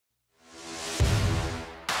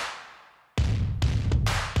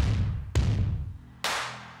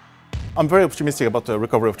I'm very optimistic about the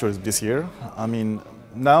recovery of tourism this year. I mean,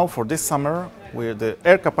 now for this summer, where the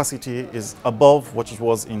air capacity is above what it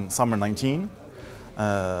was in summer 19,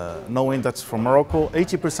 knowing that from Morocco,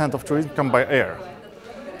 80% of tourism come by air.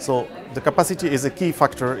 So the capacity is a key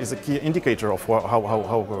factor, is a key indicator of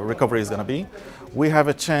how recovery is going to be. We have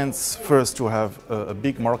a chance first to have a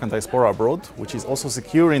big Moroccan diaspora abroad, which is also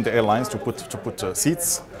securing the airlines to put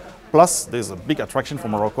seats. Plus, there's a big attraction for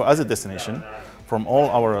Morocco as a destination from all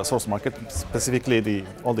our source markets, specifically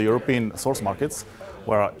all the European source markets,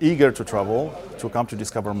 who are eager to travel, to come to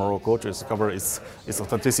discover Morocco, to discover its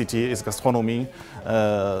authenticity, its gastronomy.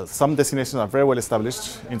 Some destinations are very well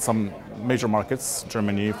established in some major markets,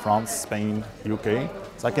 Germany, France, Spain, UK.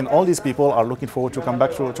 So all these people are looking forward to come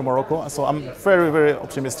back to Morocco. So I'm very, very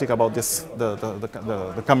optimistic about this,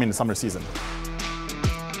 the coming summer season.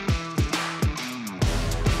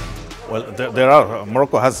 Well,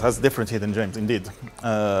 Morocco has different hidden gems, indeed.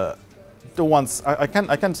 The ones I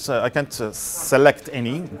can't select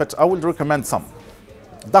any, but I will recommend some.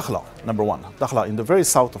 Dakhla, number one. Dakhla in the very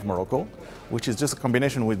south of Morocco, which is just a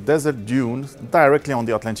combination with desert dunes directly on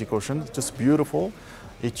the Atlantic Ocean, just beautiful.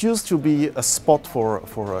 It used to be a spot for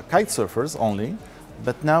kite surfers only,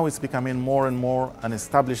 but now it's becoming more and more an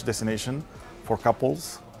established destination for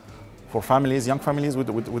couples, for families, young families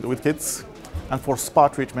with kids, and for spa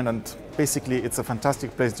treatment. And basically, it's a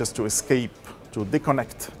fantastic place just to escape, to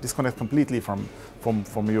disconnect completely from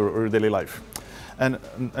your daily life. And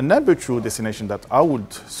a number two destination that I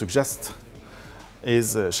would suggest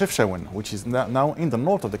is Chefchaouen, which is now in the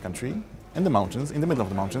north of the country, in the mountains, in the middle of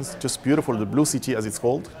the mountains, just beautiful, the Blue City as it's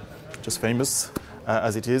called, just famous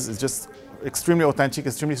as it is. It's just extremely authentic,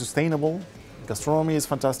 extremely sustainable. Gastronomy is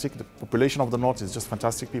fantastic, the population of the north is just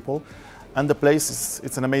fantastic people. And the place,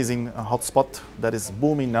 it's an amazing hotspot that is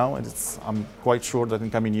booming now, and I'm quite sure that in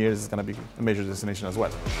coming years it's going to be a major destination as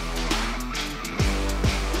well.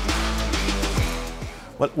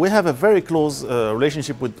 Well, we have a very close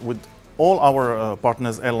relationship with all our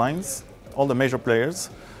partners, airlines, all the major players.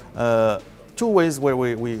 Two ways where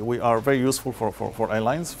we are very useful for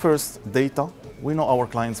airlines. First, data. We know our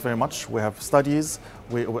clients very much. We have studies,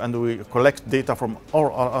 and we collect data from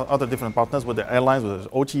our other different partners, with the airlines, with the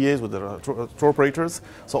OTAs, with the tour operators.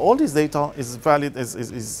 So all this data is valid,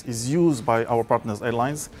 is used by our partners,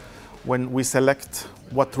 airlines, when we select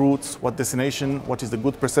what routes, what destination, what is the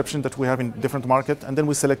good perception that we have in different markets, and then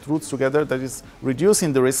we select routes together that is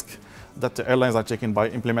reducing the risk that the airlines are taking by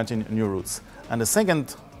implementing new routes. And the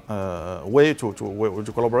second way to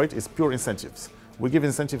collaborate is pure incentives. We give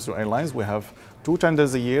incentives to airlines. We have 2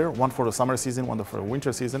 tenders a year, one for the summer season, one for the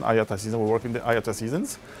winter season, IATA season. We work in the IATA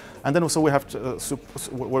seasons. And then also we have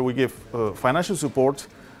where we give financial support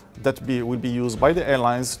that will be used by the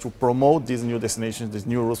airlines to promote these new destinations, these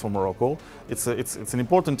new routes for Morocco. It's an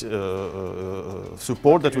important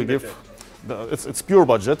support that we give. It's pure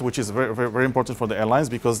budget, which is very important for the airlines,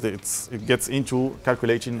 because it gets into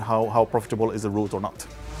calculating how profitable is a route or not.